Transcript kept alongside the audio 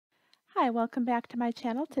Hi, welcome back to my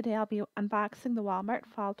channel. Today I'll be unboxing the Walmart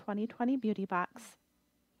Fall 2020 Beauty Box.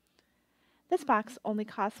 This box only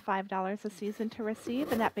costs $5 a season to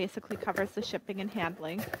receive, and that basically covers the shipping and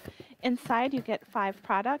handling. Inside you get 5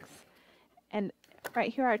 products, and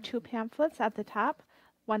right here are 2 pamphlets at the top.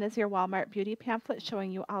 One is your Walmart Beauty pamphlet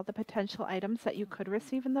showing you all the potential items that you could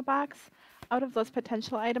receive in the box. Out of those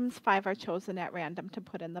potential items, 5 are chosen at random to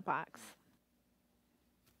put in the box.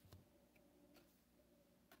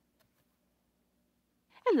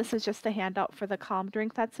 And this is just a handout for the calm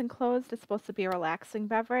drink that's enclosed. It's supposed to be a relaxing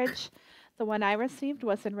beverage. The one I received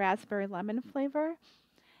was in raspberry lemon flavor,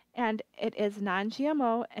 and it is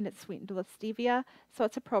non-GMO and it's sweetened with stevia, so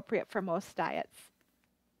it's appropriate for most diets.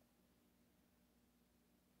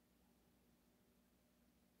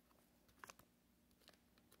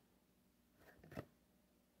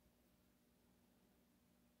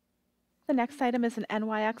 The next item is an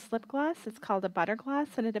NYX lip gloss. It's called a butter gloss,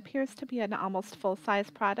 and it appears to be an almost full-size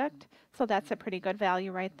product, so that's a pretty good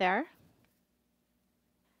value right there.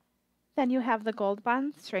 Then you have the Gold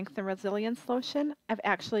Bond Strength and Resilience Lotion. I've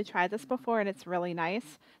actually tried this before and it's really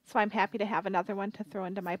nice, so I'm happy to have another one to throw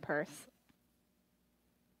into my purse.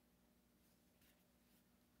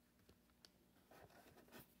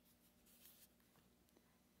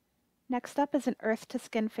 Next up is an Earth to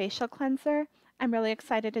Skin Facial Cleanser. I'm really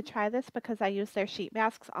excited to try this because I use their sheet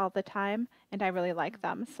masks all the time and I really like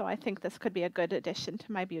them, so I think this could be a good addition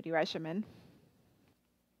to my beauty regimen.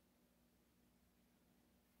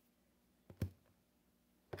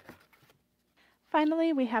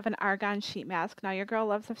 Finally, we have an argan sheet mask. Now, your girl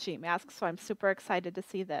loves a sheet mask, so I'm super excited to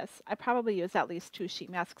see this. I probably use at least 2 sheet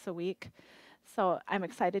masks a week, so I'm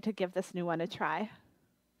excited to give this new one a try.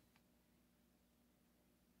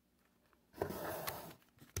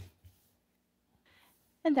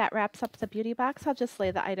 And that wraps up the beauty box. I'll just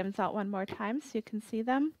lay the items out one more time so you can see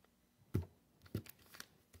them.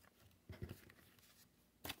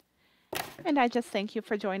 And I just thank you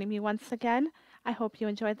for joining me once again. I hope you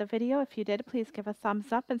enjoyed the video. If you did, please give a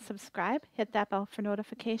thumbs up and subscribe. Hit that bell for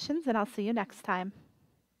notifications, and I'll see you next time.